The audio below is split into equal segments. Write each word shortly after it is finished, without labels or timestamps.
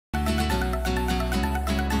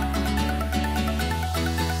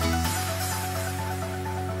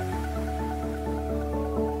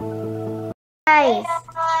guys! Hey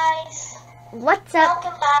guys! What's up?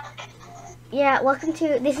 Welcome back. Yeah, welcome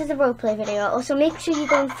to, this is a roleplay video. Also make sure you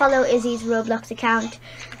go and follow Izzy's Roblox account.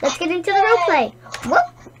 Let's get into the roleplay. Whoop!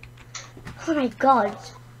 Oh my god.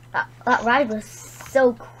 That ride was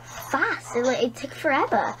so fast. It took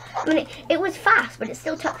forever. I mean, it was fast, but it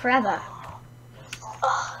still took forever.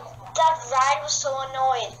 Oh, that ride was so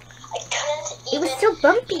annoying. I couldn't even... It was so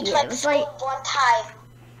bumpy. It was like... one time.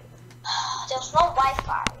 There was no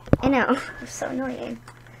Wi-Fi. I know. It was so annoying.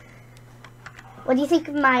 What do you think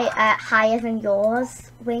of my higher than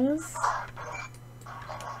yours wings?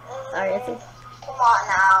 Sorry, I think... Come on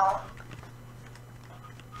now.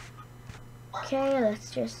 Okay, let's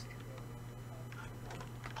just...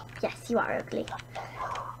 Yes, you are ugly.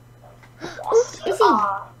 Yes, Ooh, Izzy!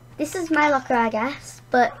 This is my locker, I guess,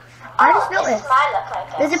 but I just noticed this is my locker, I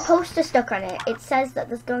guess. There's a poster stuck on it. It says that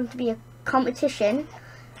there's going to be a competition,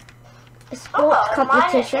 a sports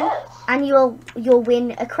competition, and you'll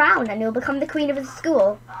win a crown and you'll become the queen of the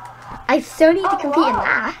school. I so need to compete in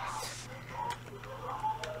that.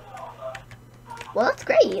 Well, that's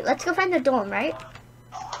great. Let's go find the dorm, right?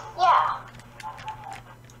 Yeah.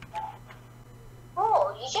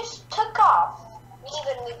 Oh, you just took off,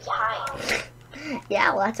 leaving me behind.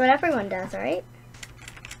 Yeah, well, that's what everyone does, right?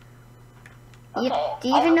 Okay. Do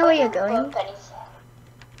you even know where you're going?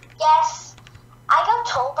 Yes. I got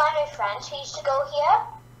told by my friends who used to go here.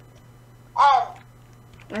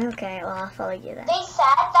 Okay, well, I'll follow you then. They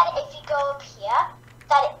said that if you go up here,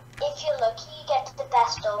 that if you're lucky, you get to the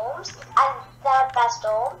best domes, and the best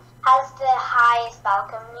dome has the highest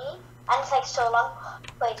balcony, and it's like so long.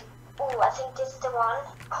 Wait, ooh, I think this is the one.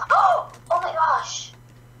 Oh my gosh,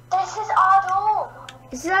 this is our dome.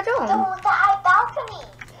 This is our dorm? The one with the high balcony.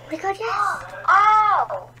 Oh my god, yes.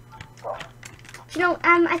 Ow. You know,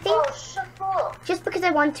 I think Oh, so cool. just because I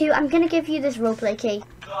want to, I'm gonna give you this roleplay key.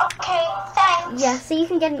 Okay, thanks. Yeah, so you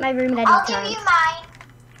can get in my room at any I'll time. give you mine.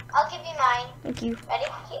 I'll give you mine. Thank you. Ready?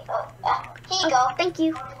 Here you go. Thank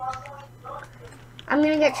you. I'm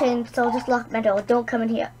gonna get changed, so I'll just lock my door. Don't come in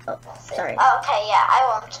here. Oh, sorry. Okay, yeah, I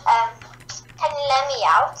won't. Can you let me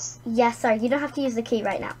out? Yeah, sorry. You don't have to use the key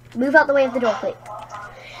right now. Move out the way of the door, please.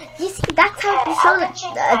 You see, that's how Okay, you show I'll that get you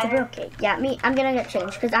it's a there. real key. Yeah, I'm gonna get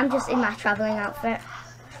changed because I'm just in my traveling outfit.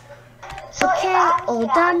 So if Okay, I'm all here,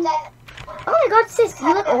 done. then Oh my god, sis,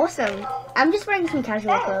 you look awesome. I'm just wearing some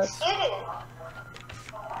casual clothes. thanks, you do.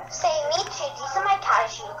 Say me too. These are my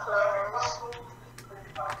casual clothes.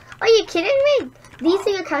 Are you kidding me? These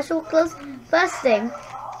are your casual clothes. First thing,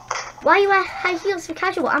 why you wear high heels for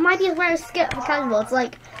casual? I might just wear a skirt for casual. It's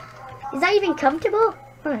like, is that even comfortable?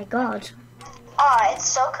 Oh my god. Oh, it's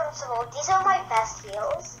so comfortable. These are my best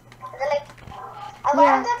heels. And they're like, I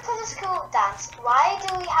wear them for the school dance. Why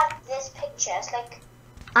do we have this picture? It's like,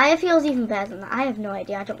 I have heels even better than that. I have no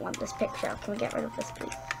idea. I don't want this picture. Can we get rid of this,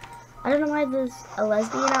 please? I don't know why there's a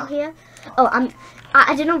lesbian out here. Oh,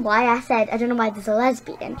 I don't know why I said I don't know why there's a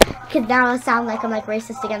lesbian. Because now I sound like I'm like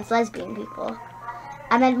racist against lesbian people.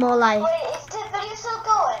 I meant more like, wait, is the video still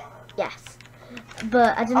going? yes.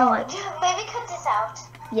 But I don't know why. Maybe cut this out.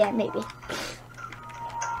 Yeah, maybe.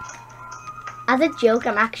 As a joke,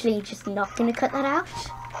 I'm actually just not going to cut that out.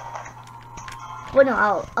 Well,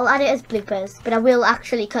 no, I'll add it as bloopers, but I will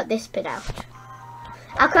actually cut this bit out.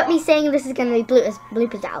 I'll cut me saying this is going to be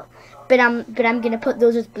bloopers out, but I'm going to put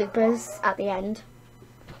those as bloopers at the end.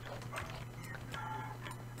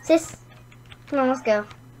 Sis, come on, let's go.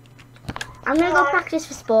 I'm going to go practice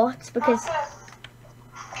for sports because,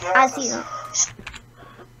 as you know,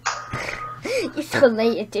 you're so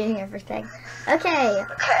late at doing everything. Okay.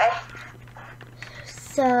 Okay.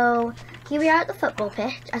 So, here we are at the football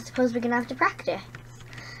pitch. I suppose we're going to have to practice.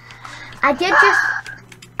 I'm going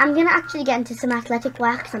to actually get into some athletic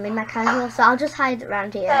wear because I'm in my casual, so I'll just hide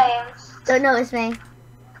around here. Thanks. Don't notice me.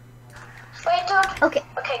 Wait, don't. Okay,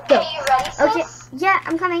 Okay, go. are you ready, sis? Okay, yeah,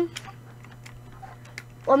 I'm coming.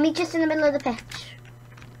 We'll meet just in the middle of the pitch.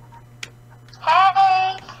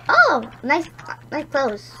 Hey. Oh, nice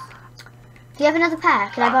clothes. Do you have another pair?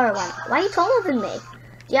 Can I borrow one? Why are you taller than me?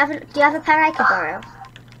 Do you have a pair I could borrow?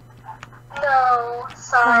 No,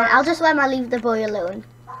 sorry. Fine, I'll just wear my leave the boy alone.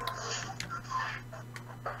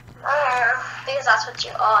 Because that's what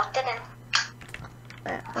you didn't.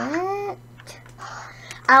 What?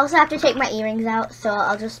 I also have to take my earrings out, so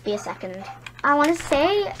I'll just be a second. I want to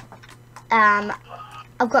say,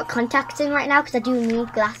 I've got contacts in right now because I do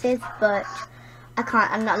need glasses, but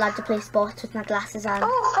I'm not allowed to play sports with my glasses on.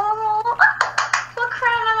 Oh, what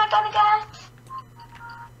crown am I gonna get?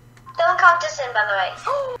 Don't count this in, by the way.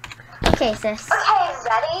 Okay, sis. Okay,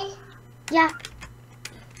 ready? Yeah.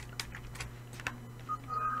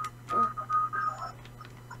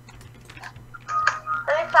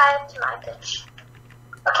 fire to my pitch.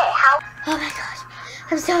 Okay, how? Oh my gosh,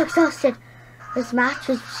 I'm so exhausted. This match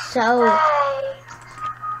was so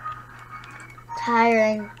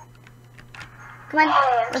tiring. Come on,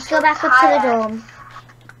 let's go back up to the dome.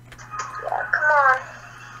 Yeah, come on.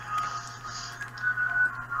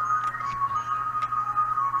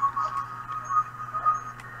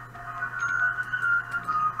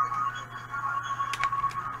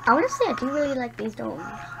 I want to say I do really like these domes.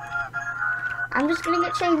 I'm just gonna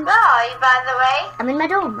get changed. Where are you, by the way? I'm in my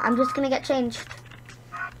dome. I'm just gonna get changed.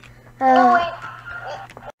 Oh, wait.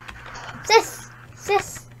 Sis.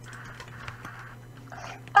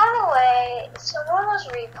 By the way, someone was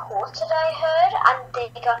reported, I heard, and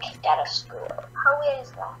they got kicked out of school. How weird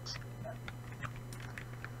is that?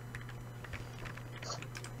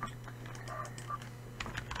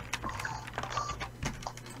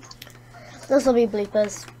 This will be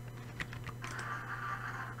bloopers.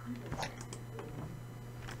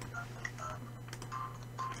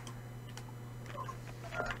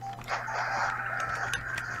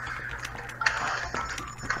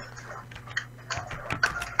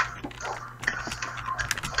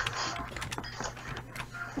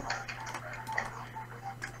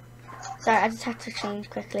 Sorry, I just had to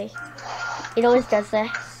change quickly. It always does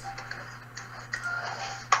this.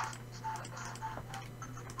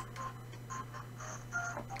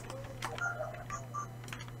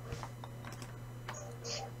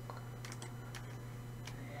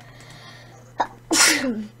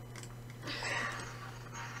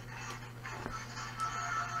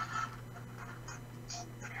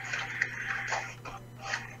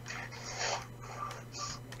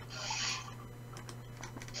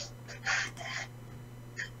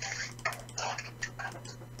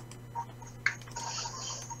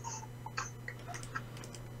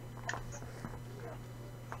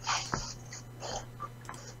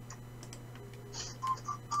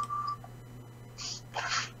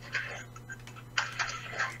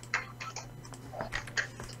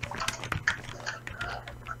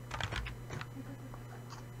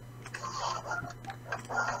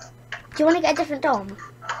 Do you want to get a different dome? Do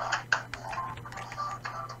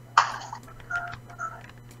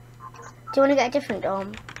you want to get a different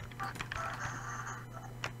dome?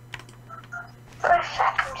 For a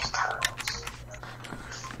second, just tell me.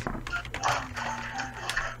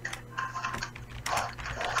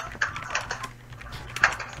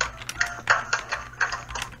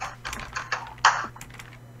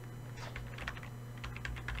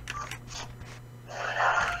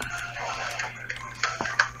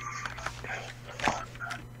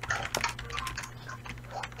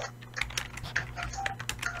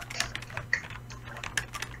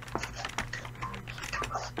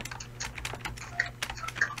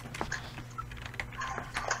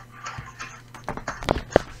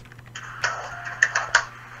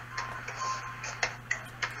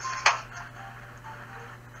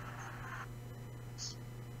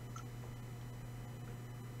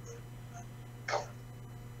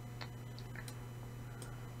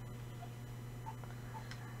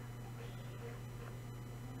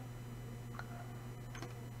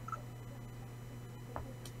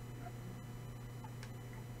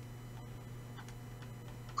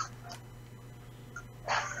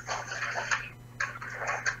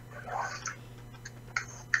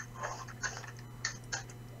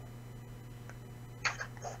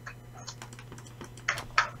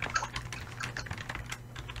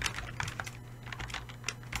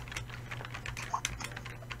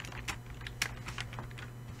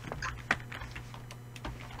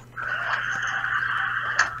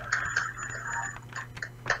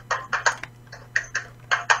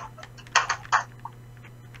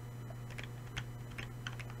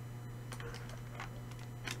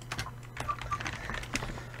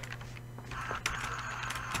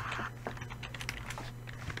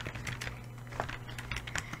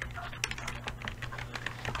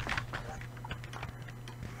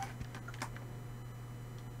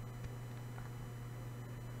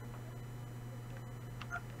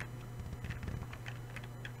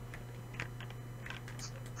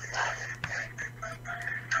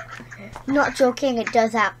 Not joking, it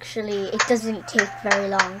doesn't take very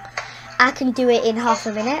long. I can do it in half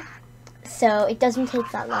a minute, so it doesn't take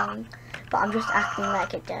that long, but I'm just acting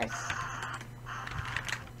like it does.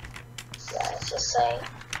 Yeah, let's just say.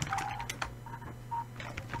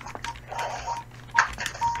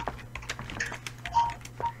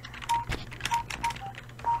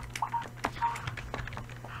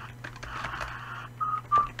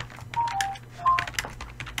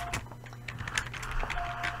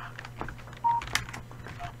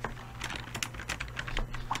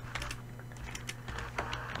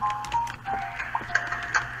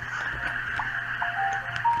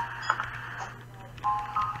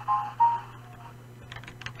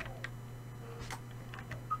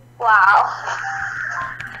 Wow.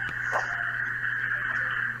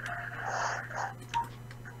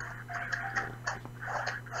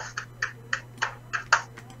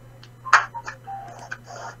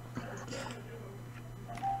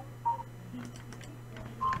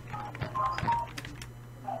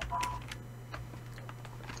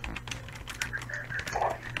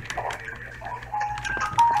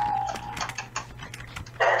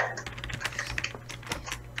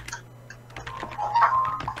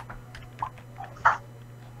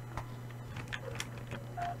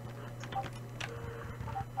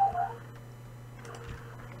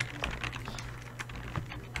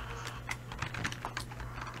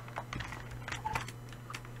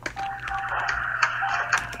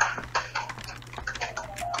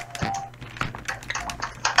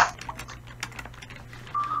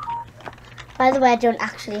 By the way, I don't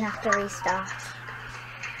actually have to restart.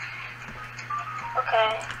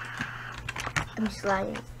 Okay. I'm just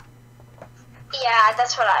lying. Yeah,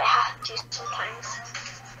 that's what I have to do sometimes.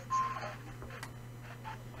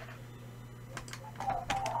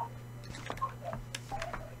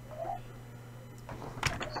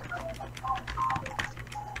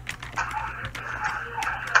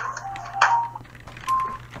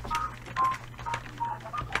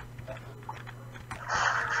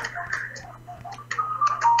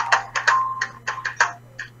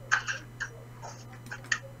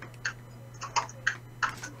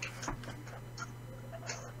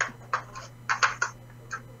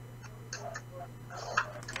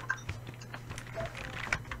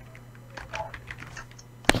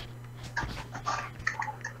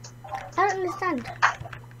 I don't understand.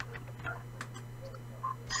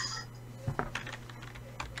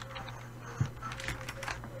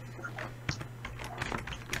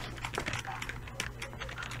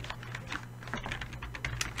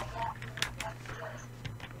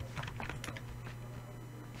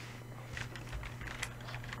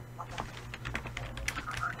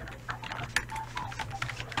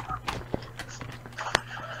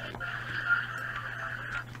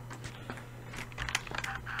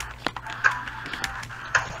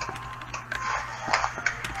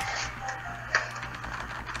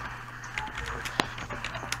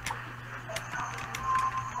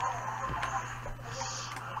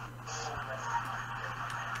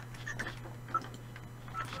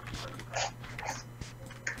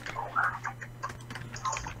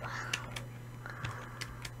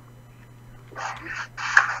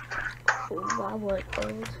 Wow, old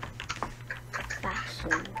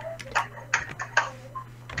fashioned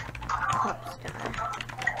pop star.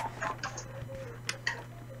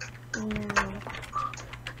 No.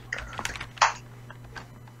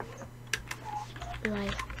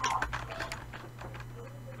 Like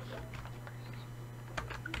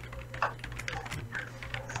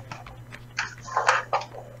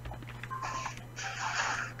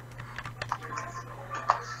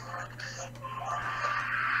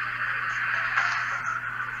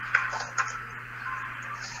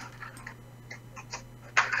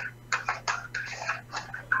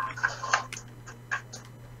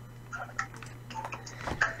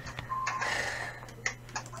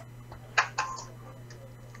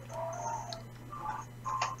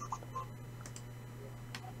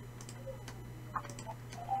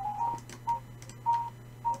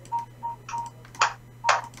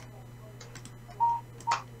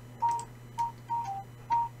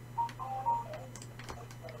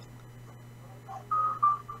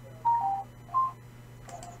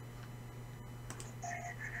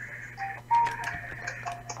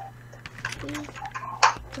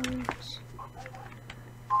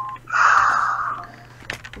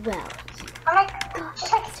well. I'm like,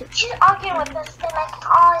 she's arguing with us. They're like,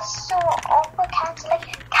 oh, it's so awkward. Can't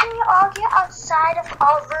like, can you argue outside of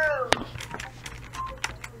our room?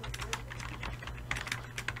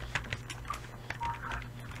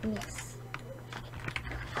 Yes.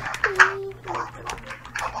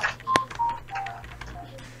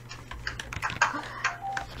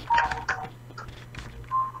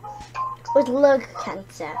 With lung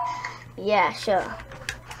cancer. Yeah, sure.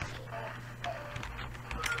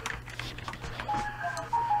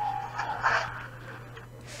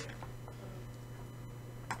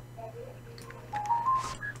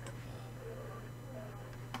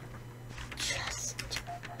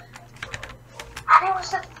 And it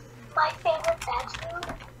was my favorite bedroom.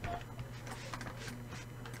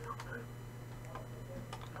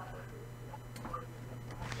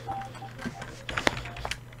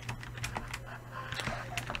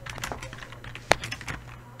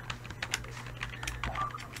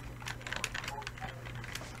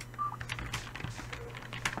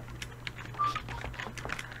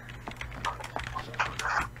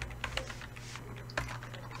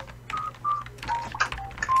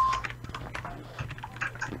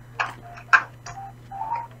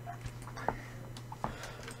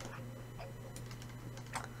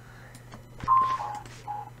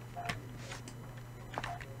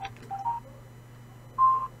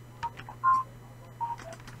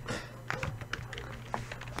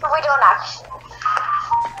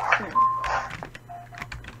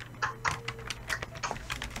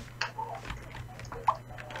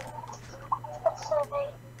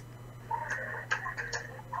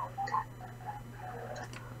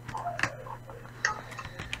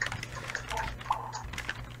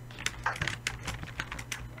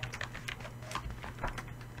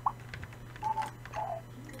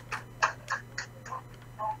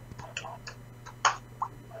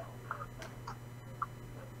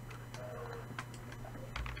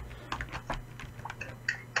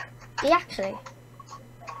 Yeah, actually.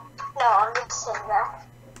 No, I'm just sitting there.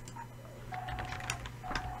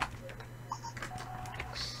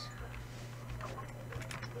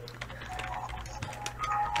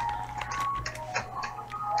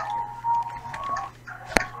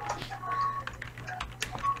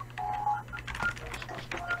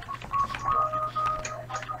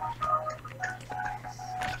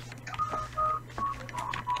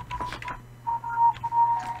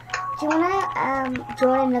 Do you want to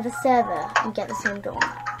join another server and get the same dorm?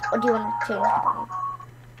 Or do you want to change the dorm?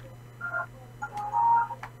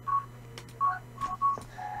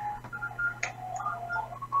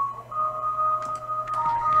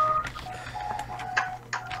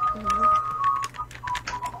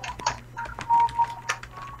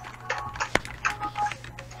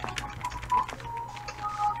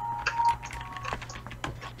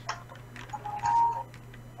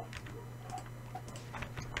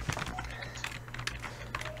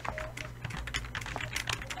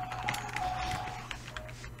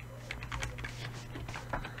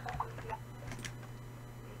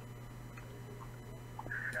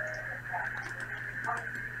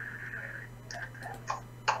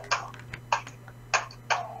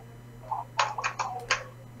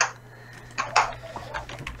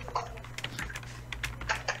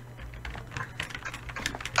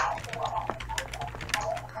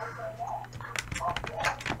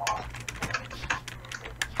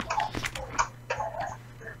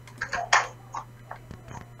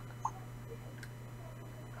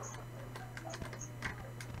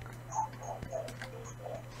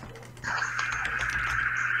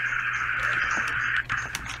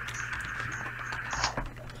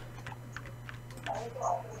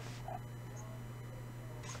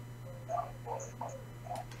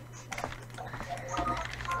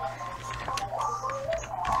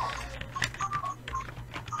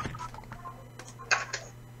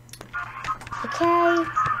 Okay.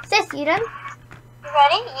 Sis, you done? You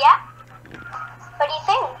ready? Yeah. What do you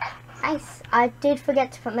think? Nice. I did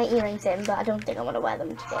forget to put my earrings in, but I don't think I want to wear them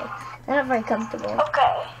today. They're not very comfortable.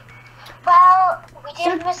 Okay. Well, we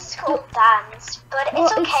did miss a school dance, but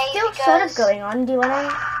it's okay it's still because sort of going on. Do you wanna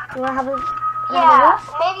have a yeah,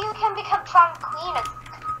 maybe we can become prom queen,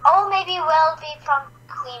 or maybe we'll be prom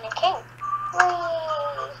queen and king.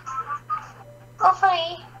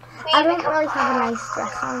 Hopefully, I don't really have a nice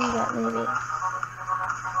dress on, but maybe.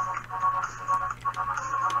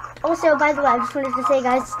 Also, by the way, I just wanted to say,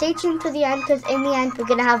 guys, stay tuned to the end, because in the end, we're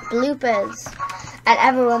going to have bloopers. And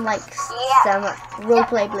everyone likes some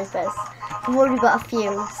roleplay bloopers. We've already got a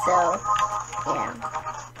few, so, yeah.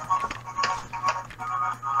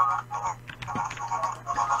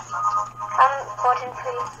 I'm voting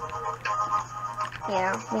for you.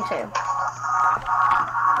 Yeah, me too.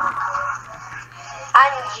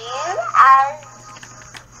 And you as...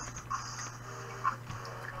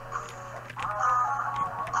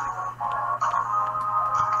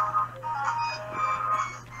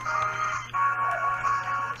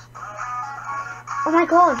 Oh my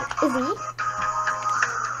god, is he?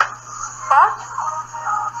 What?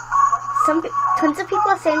 Tons of people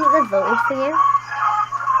are saying that they voted for you.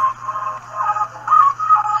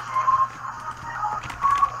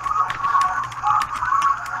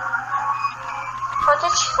 What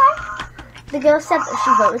did she say? The girl said that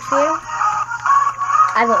she voted for you.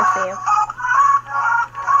 I voted for you.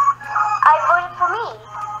 I voted for me.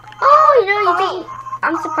 Oh, you know, you didn't.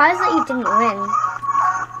 I'm surprised that you didn't win.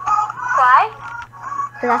 Why?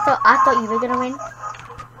 Because I thought you were gonna win.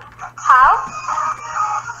 How?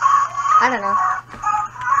 I don't know.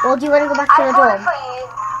 Well, do you want to go back to the I dorm? voted for you.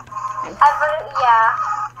 I voted, yeah.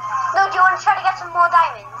 No, do you want to try to get some more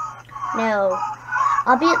diamonds? No.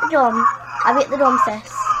 I'll be at the dorm. I'll be at the dorm, sis. Okay.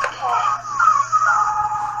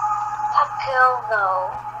 That girl,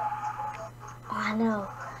 though. Oh, I know.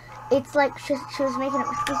 It's like she was making up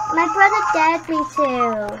excuses. My brother dared me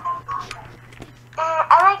to.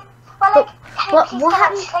 I like, well, like, what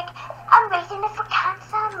happened? She's like, I'm raising it for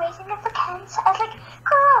cancer, I'm raising it for cancer. I was like,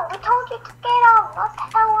 girl, we told you to get on. What the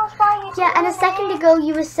hell was that? Yeah, and a second ago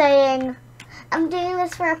you were saying, I'm doing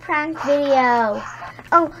this for a prank video.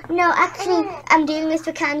 Oh, no, actually, I'm doing this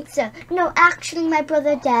for cancer. No, actually, my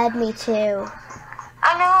brother dared me to.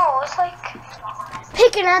 I know, it's like...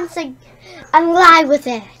 Pick an answer and lie with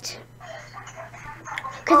it.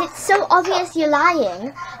 Because it's so obvious you're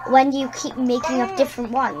lying when you keep making up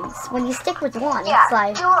different ones. When you stick with one, Yeah, it's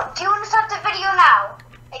like... do you want to start the video now?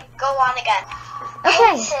 Like, go on again. Okay.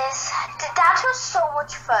 Hey, sis, that was so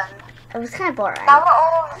much fun. It was kind of boring. Now we're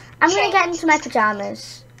all I'm going to get changed. into my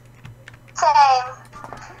pajamas. Same.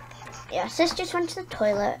 Yeah, sis just went to the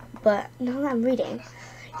toilet, but now that I'm reading,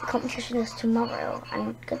 The competition is tomorrow,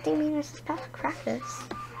 and good thing me is past practice.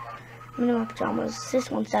 I'm in my pajamas. Sis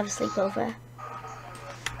wants to have a sleepover.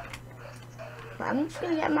 But I'm just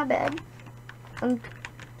gonna get in my bed and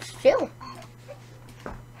chill.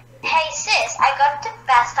 Hey sis, I got the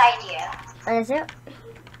best idea. What is it? Do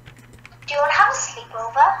you want to have a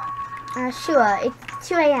sleepover? Sure. It's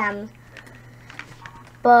 2 a.m.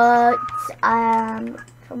 But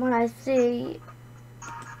from what I see,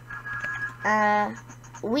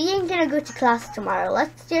 we ain't gonna go to class tomorrow.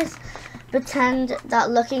 Let's just pretend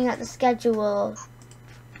that looking at the schedule,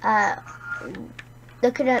 let's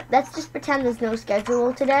just pretend there's no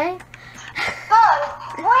schedule today.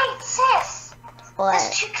 But wait, sis. What?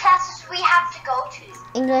 There's 2 classes we have to go to.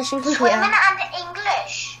 English and computer. Swimming and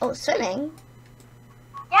English. Oh, swimming?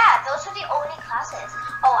 Yeah, those are the only classes.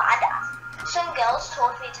 Oh, and some girls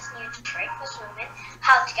taught me this new trick for swimming,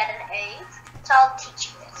 how to get an A. So I'll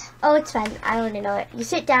teach you it. Oh, it's fine. I already know it. You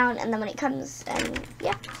sit down, and then when it comes,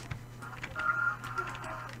 yeah.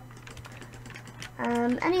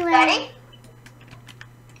 Anyway. Ready?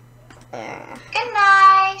 Good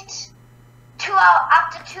night.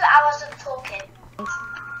 After 2 hours of talking.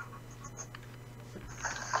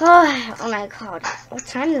 Oh my god. What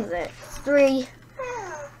time is it? It's 3.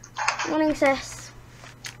 Morning, sis.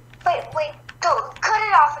 Wait, don't cut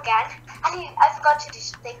it off again. I forgot to do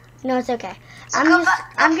something. No, it's okay. So I'm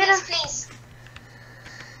gonna please.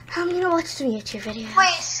 I'm gonna watch some YouTube videos.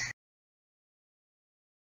 Wait.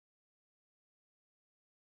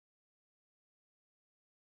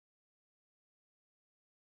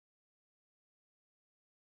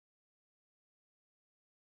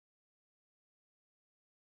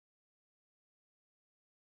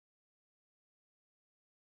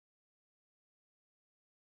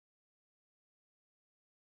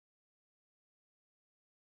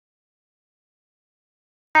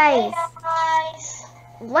 Guys, Guys,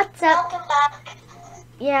 what's up? welcome back.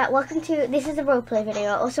 Yeah, welcome to, this is a roleplay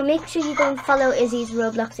video. Also, make sure you go and follow Izzy's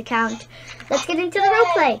Roblox account. Let's get into the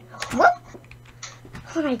roleplay. Whoop!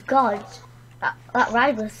 Oh my god, that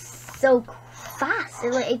ride was so fast.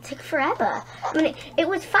 It took forever. I mean, it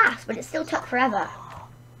was fast, but it still took forever.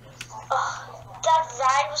 Oh, that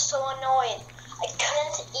ride was so annoying. I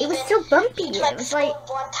couldn't It even was so bumpy. get to It was like,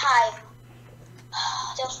 school one time.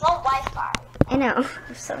 There was no Wi-Fi. I know, it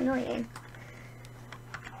was so annoying.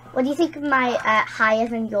 What do you think of my higher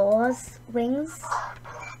than yours wings?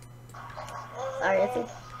 Sorry, Izzy.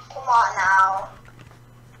 Come on now.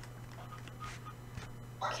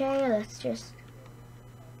 Okay, let's just...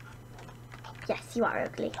 Yes, you are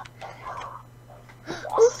ugly.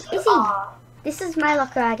 Oh, Izzy! This is my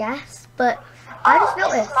locker, I guess, but I just This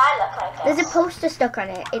is noticed my look, I guess. there's a poster stuck on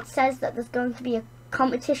it. It says that there's going to be a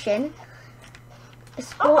competition, a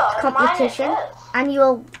sports competition, mine is. and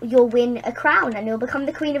you'll win a crown and you'll become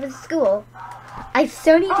the queen of the school. I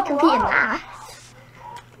so need to compete in that.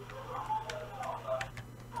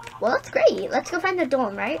 Well, that's great. Let's go find the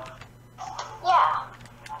dorm, right? Yeah.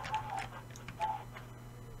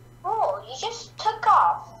 Oh, you just took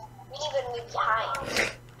off, leaving me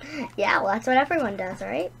behind. Yeah, well, that's what everyone does,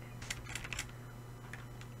 right?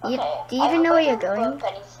 Okay. Do you even know where you're wouldn't going? bump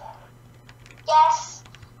anything. Yes.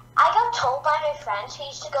 I got told by my friends who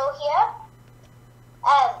used to go here.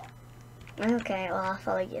 Okay, well, I'll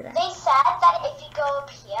follow you then. They said that if you go up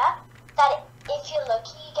here, that if you're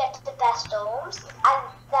lucky, you get to the best domes, and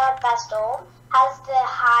the best dome has the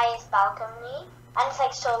highest balcony, and it's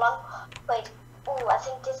like so long. Wait, oh, I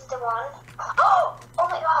think this is the one. Oh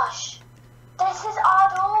my gosh, this is our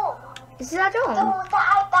dome. This is our dorm. The one with the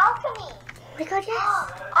high balcony. Oh my god,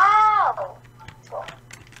 yes. Ow.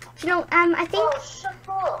 You know, I think Oh, so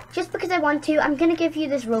cool. just because I want to, I'm gonna give you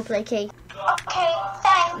this roleplay key. Okay,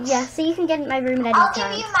 thanks. Yeah, so you can get in my room at any I'll give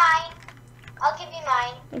time. you mine. I'll give you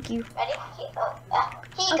mine. Thank you. Ready? Here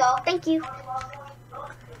you go. Thank you.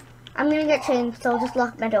 I'm gonna get changed, so I'll just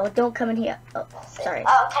lock my door. Don't come in here. Oh, sorry.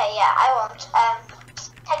 Okay, yeah, I won't.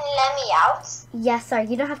 Can you let me out? Yes, sorry.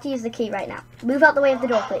 You don't have to use the key right now. Move out the way of the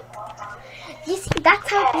door, please. You see, that's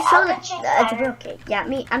how Okay, you show I'll that get changed it's later. okay. Yeah,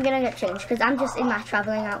 I'm gonna get changed because I'm just in my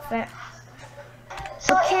traveling outfit.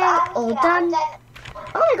 So if Okay, I'm all here, done. Then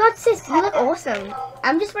Oh my god, sis, you look awesome.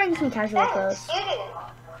 I'm just wearing some casual clothes. thanks, you do.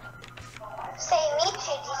 Say me too.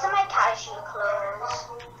 These are my casual clothes.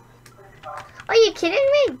 Are you kidding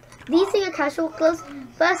me? These are your casual clothes.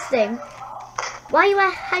 First thing, why you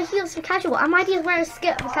wear high heels for casual? I might just wear a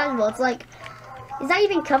skirt for casual. It's like, is that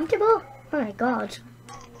even comfortable? Oh my god.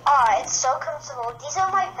 Oh, it's so comfortable. These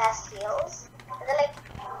are my best heels. And they're like,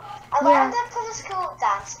 I wear them for the school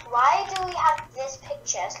dance. Why do we have this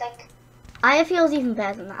picture? It's like, I have heels even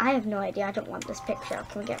better than that. I have no idea. I don't want this picture.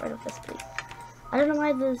 Can we get rid of this, please? I don't know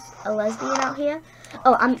why there's a lesbian out here.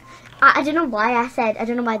 Oh, I don't know why I said I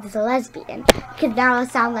don't know why there's a lesbian. Because now I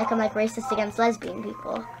sound like I'm like racist against lesbian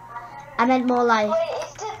people. I meant more like... Wait,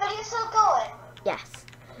 is the video still going? Yes.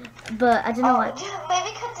 But I don't know why.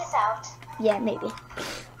 Maybe cut this out. Yeah, maybe.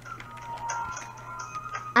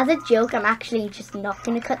 As a joke, I'm actually just not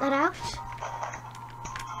going to cut that out.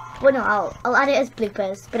 Well, no, I'll add it as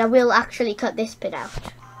bloopers. But I will actually cut this bit out.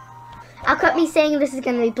 I'll cut me saying this is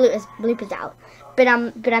going to be bloopers out. But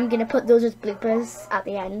I'm going to put those as bloopers at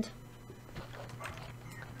the end.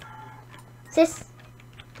 Sis,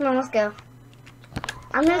 come on, let's go.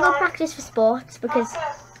 I'm going to go practice for sports because,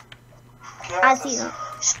 as you know,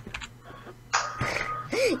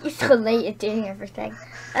 you're so late at doing everything.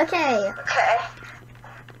 Okay.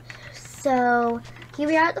 So, here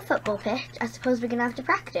we are at the football pitch. I suppose we're going to have to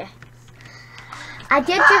practice. I'm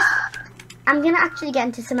going to actually get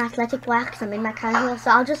into some athletic wear because I'm in my casual,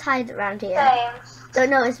 so I'll just hide around here. Don't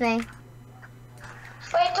notice me.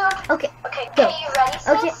 Wait, don't. Okay. Okay, go. are you ready, sis?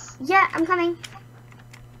 Okay, yeah, I'm coming.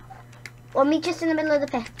 We'll meet just in the middle of the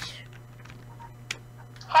pitch.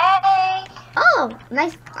 Hey! Oh,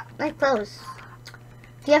 nice clothes.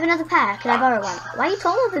 Do you have another pair? Can I borrow one? Why are you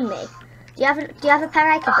taller than me? Do you have a pair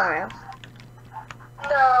I could borrow?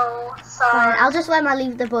 No, sorry. Fine, I'll just wear my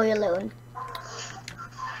leave the boy alone.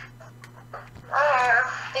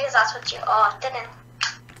 Because that's what you are, didn't?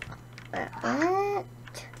 What?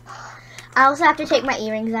 I also have to take my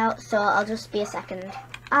earrings out, so I'll just be a second.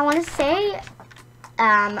 I want to say,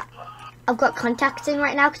 I've got contacts in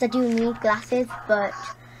right now because I do need glasses, but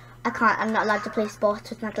I'm not allowed to play sports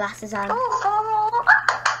with my glasses on. Oh,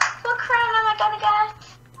 what crown am I gonna get?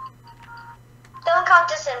 Don't count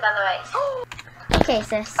this in, by the way. Okay,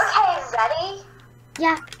 sis. Okay, ready?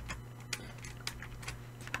 Yeah.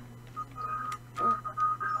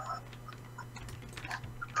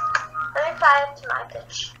 Let me fly into my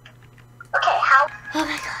pitch. Okay, how? Oh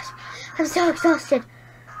my god, I'm so exhausted.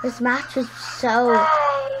 This match was so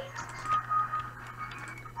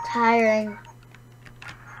tiring.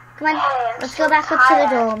 Come on, Hey, let's go back up to the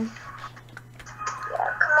dorm.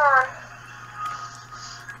 Yeah, come on.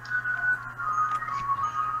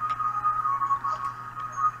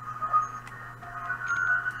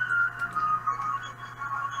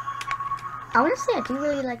 I want to say I do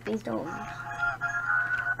really like these dorms.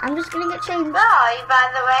 I'm just gonna get changed. Where are you, by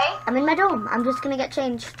the way? I'm in my dorm. I'm just gonna get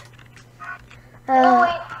changed. Oh,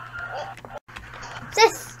 wait.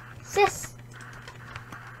 Sis.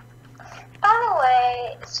 By the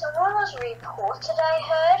way, someone was reported, I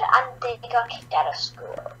heard, and they got kicked out of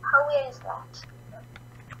school. How weird is that?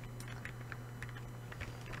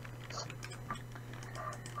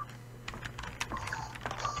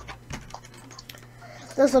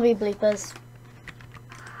 Those will be bloopers.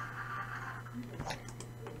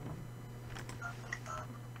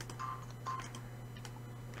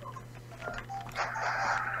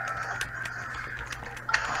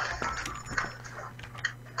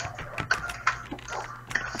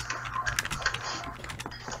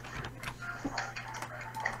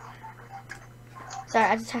 Sorry,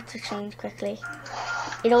 I just had to change quickly.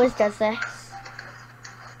 It always does this.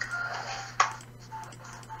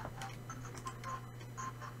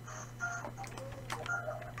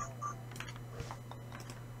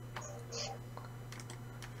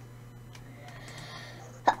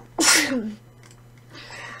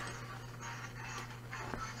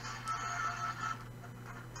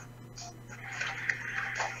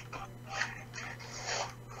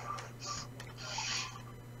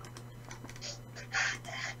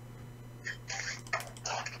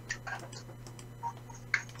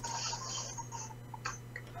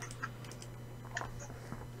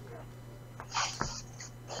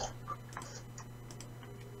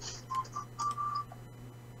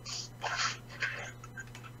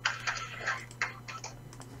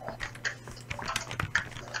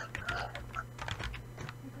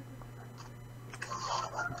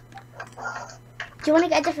 Do you want to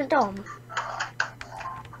get a different dorm? Do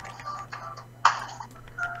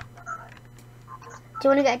you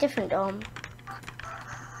want to get a different dorm?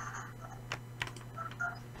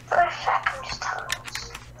 For a sec, I'm just telling you.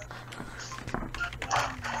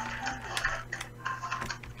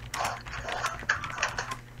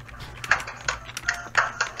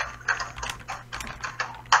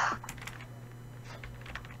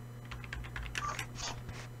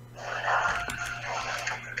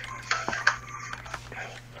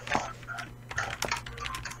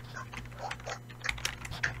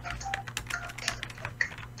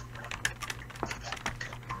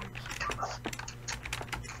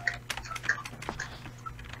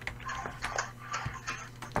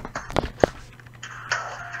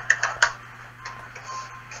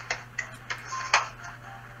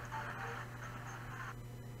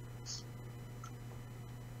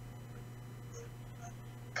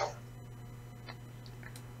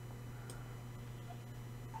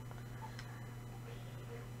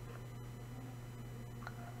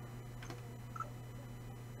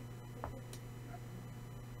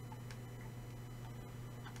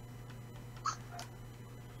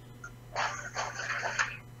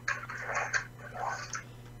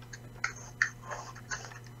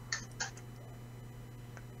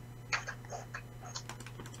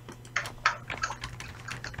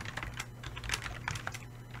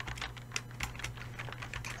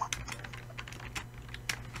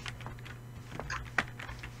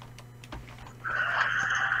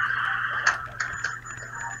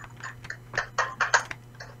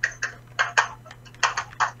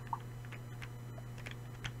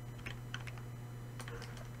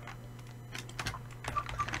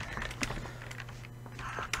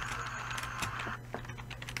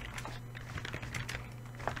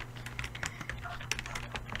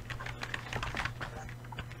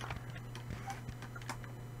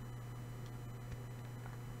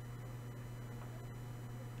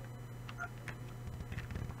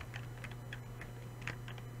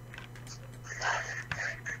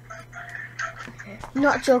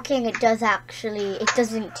 Not joking, it does actually, it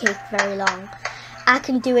doesn't take very long. I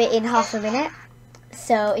can do it in half a minute,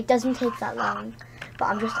 so it doesn't take that long, but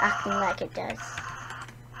I'm just acting like it does.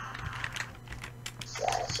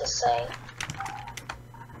 Yeah, it's just saying.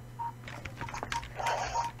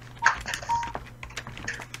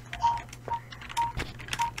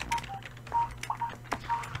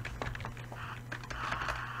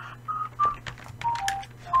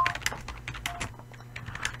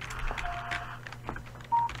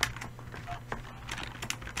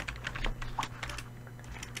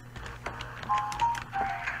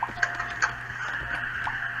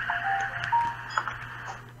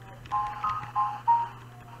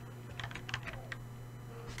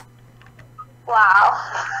 Wow.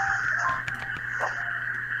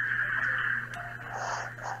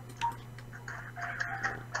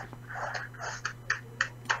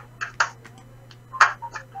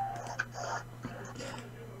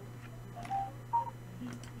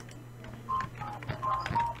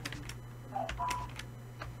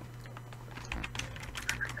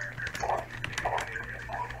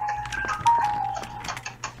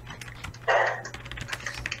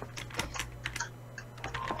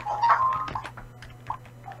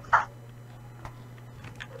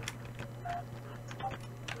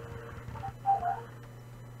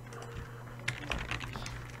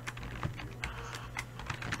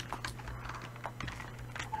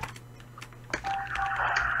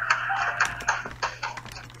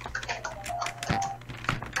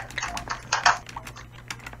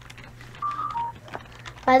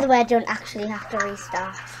 By the way, I don't actually have to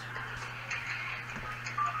restart.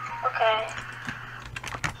 Okay.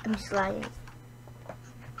 I'm just lying.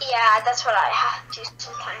 Yeah, that's what I have to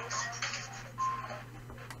sometimes.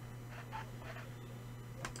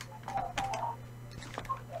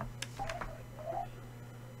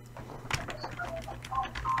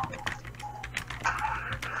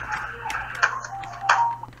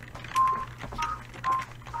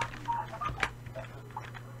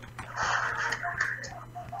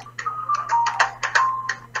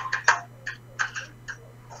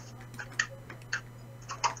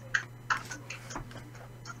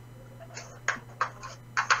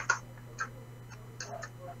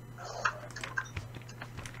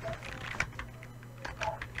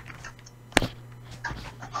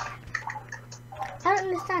 I don't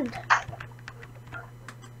understand.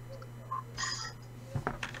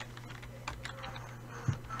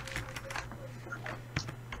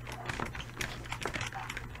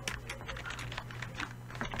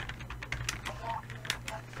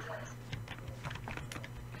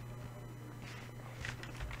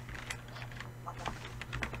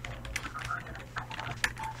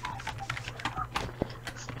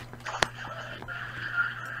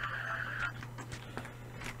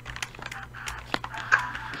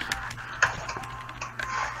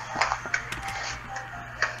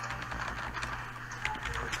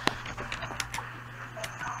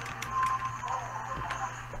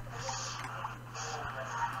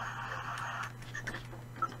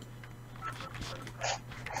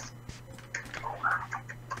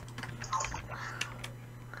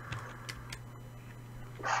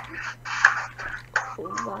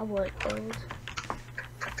 Wow, what old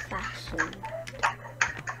fashioned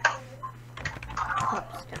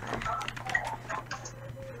pop star.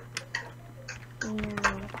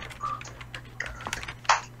 No.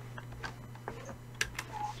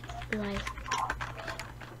 Like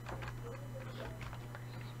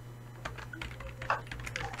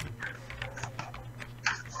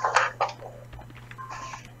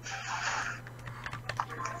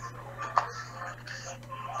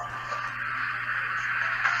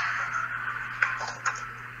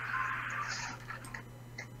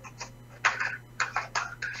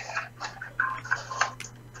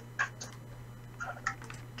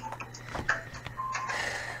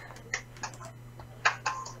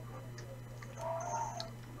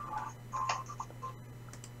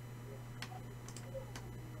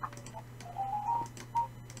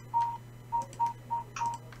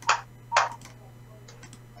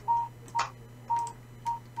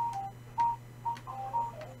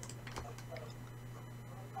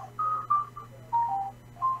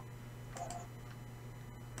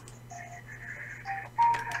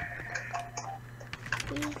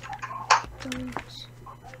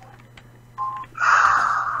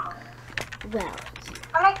well.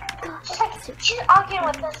 I'm like, just like, she's arguing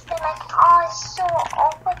with us, and like, oh, it's so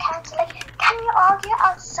awkward, can't you? Like, can you argue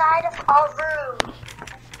outside of our room?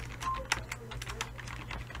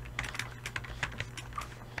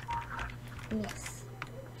 Yes.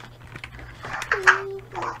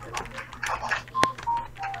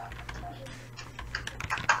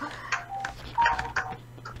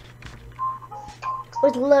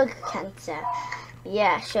 with lung cancer.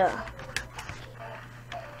 Yeah, sure.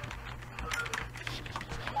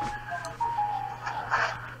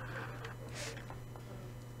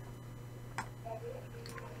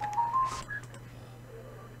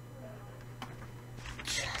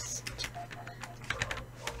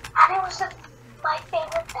 And it was my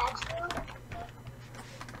favorite bedroom.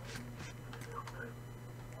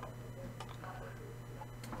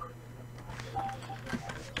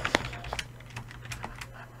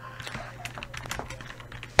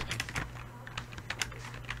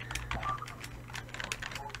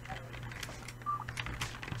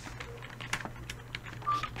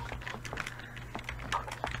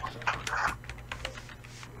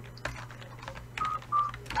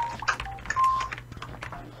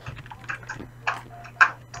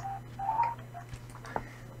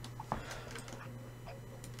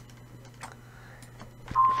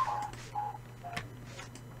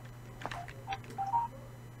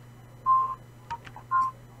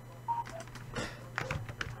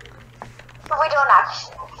 We don't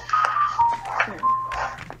actually.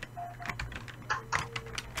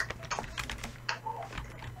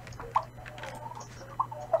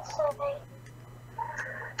 Let's see.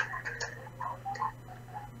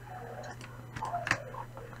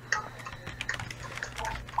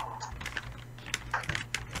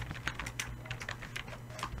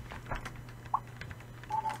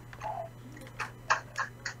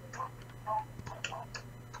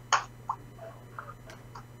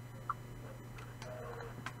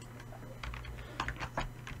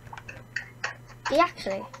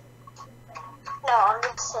 Actually. No, I'm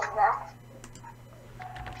just sitting there.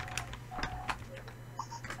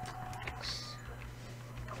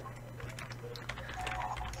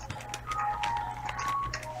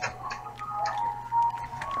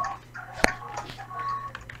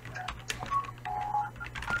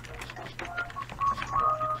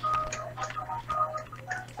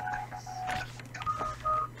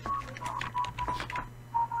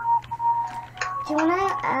 Do you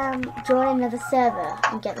want to join another server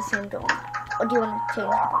and get the same dorm? Or do you want to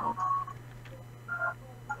change the dorm?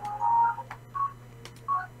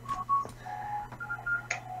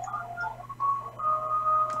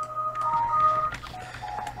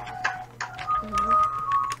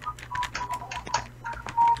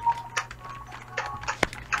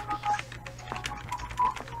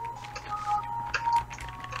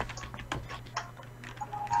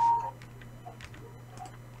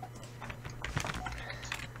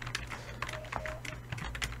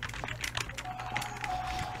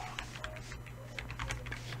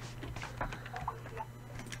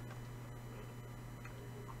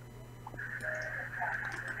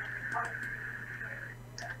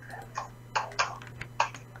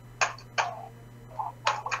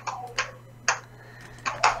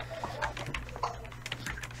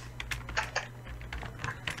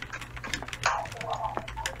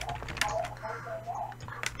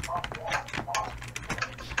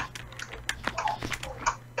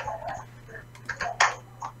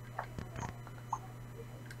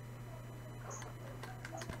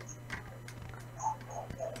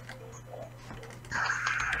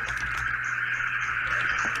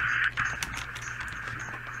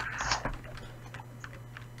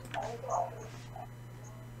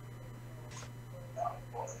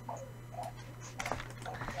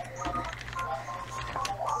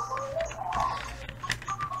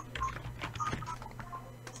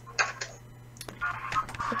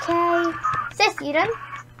 Okay. Sis, you done?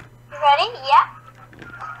 You ready? Yeah.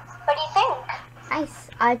 What do you think? Nice.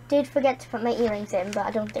 I did forget to put my earrings in, but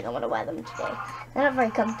I don't think I want to wear them today. They're not very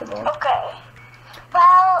comfortable. Okay.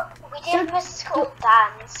 Well, we did miss school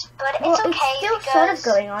dance, but it's okay it's still because sort of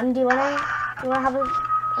going on. Do you wanna have a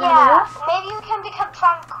yeah, maybe you can become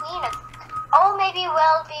prom queen, or maybe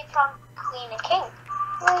we'll be prom queen and king.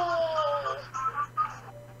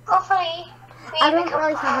 Hopefully, I don't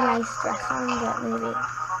really have a nice dress on, but maybe.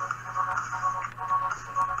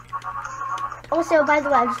 Also, by the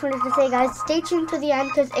way, I just wanted to say, guys, stay tuned to the end,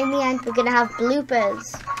 because in the end, we're going to have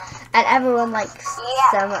bloopers. And everyone likes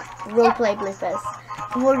some roleplay bloopers.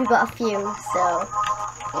 We've already got a few, so,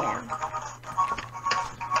 yeah.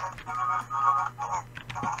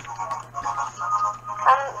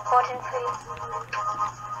 I'm voting for you.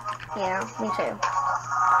 Yeah, me too.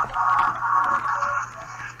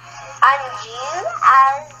 And you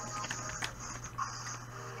as...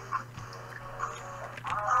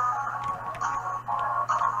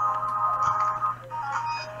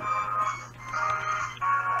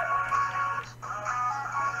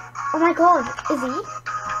 Oh my god, Izzy?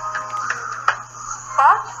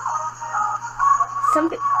 What?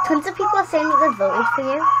 Tons of people are saying that they voted for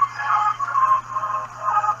you.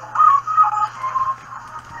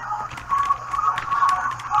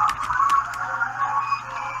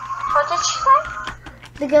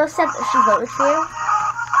 girl said that she voted for you.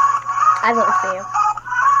 I voted for you.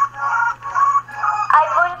 I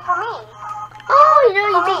voted for me. Oh, you know,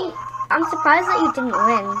 you didn't. I'm surprised that you didn't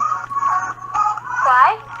win.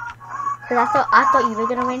 Why? Because I thought you were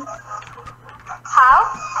gonna win. How?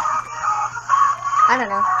 I don't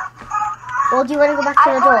know. Well, do you want to go back to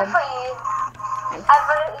I the voted dorm? for you. I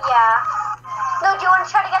voted, yeah. No, do you want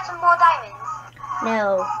to try to get some more diamonds?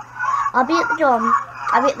 No. I'll be at the dorm.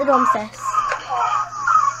 I'll be at the dorm, sis. Okay.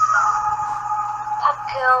 That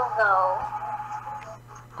girl, though.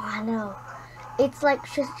 Oh, I know. It's like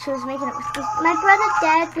she was making up excuses. My brother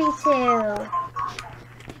dared me to.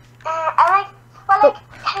 I like, well, like,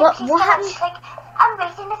 can what you please what get up? happened? She's like, I'm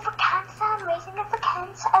raising it for cancer, I'm raising it for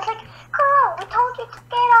cancer. I was like, girl, we told you to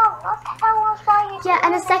get on. What tell us why you Yeah,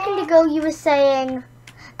 and a doing second it? ago you were saying,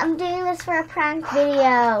 I'm doing this for a prank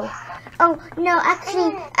video. Oh, no,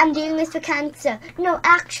 actually, I'm doing this for cancer. No,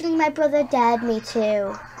 actually, my brother dared me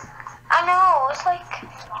to. I know, it's like,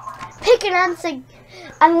 Pick an answer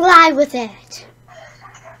and lie with it.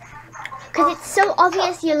 Because it's so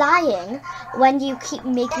obvious you're lying when you keep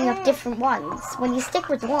making up different ones. When you stick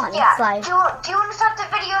with one, yeah. it's like... Do you want to start the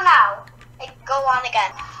video now? Like, go on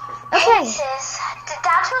again. Okay. Hey, sis,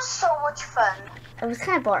 that was so much fun. It was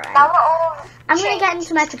kind of boring. Now we're all I'm going to get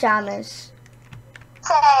changed. into my pajamas.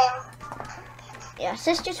 Same. Yeah,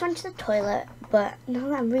 sis just went to the toilet, but now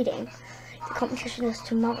that I'm reading, the competition is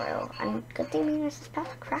tomorrow, and good thing me and this is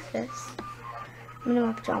perfect practice. I'm in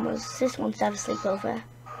my pajamas. Sis wants to have a sleepover.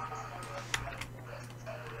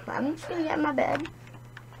 But I'm just gonna get in my bed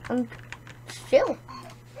and chill.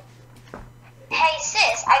 Hey,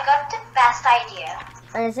 sis, I got the best idea.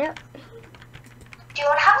 What is it? Do you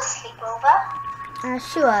want to have a sleepover?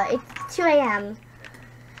 Sure, it's 2 a.m.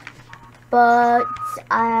 But,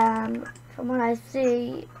 from what I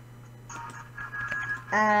see,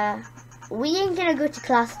 we ain't gonna go to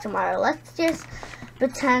class tomorrow. Let's just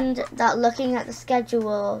pretend that looking at the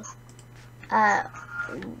schedule, let's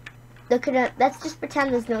just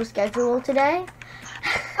pretend there's no schedule today.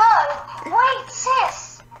 But, wait,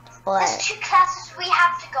 sis. What? There's 2 classes we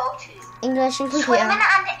have to go to. English and computer. Swimming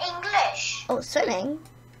and English. Oh, swimming?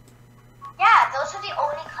 Yeah, those are the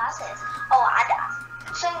only classes. Oh, and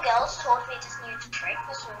some girls taught me this new trick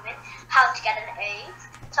for swimming, how to get an A.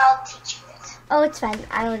 So I'll teach you it. Oh, it's fine.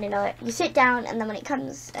 I already know it. You sit down, and then when it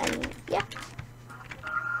comes, and yeah.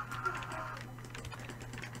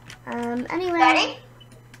 Anyway. Ready?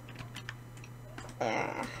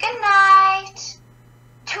 Uh, Good night.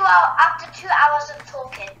 After 2 hours of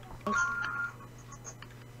talking.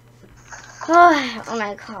 oh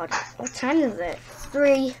my god. What time is it? It's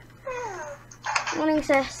 3. Morning,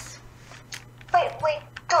 sis. Wait,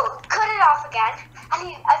 don't cut it off again.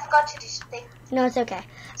 I forgot to do something. No, it's okay.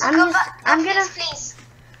 So I'm go just, back. I'm No, gonna please.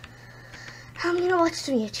 watch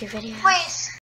some YouTube videos. Wait,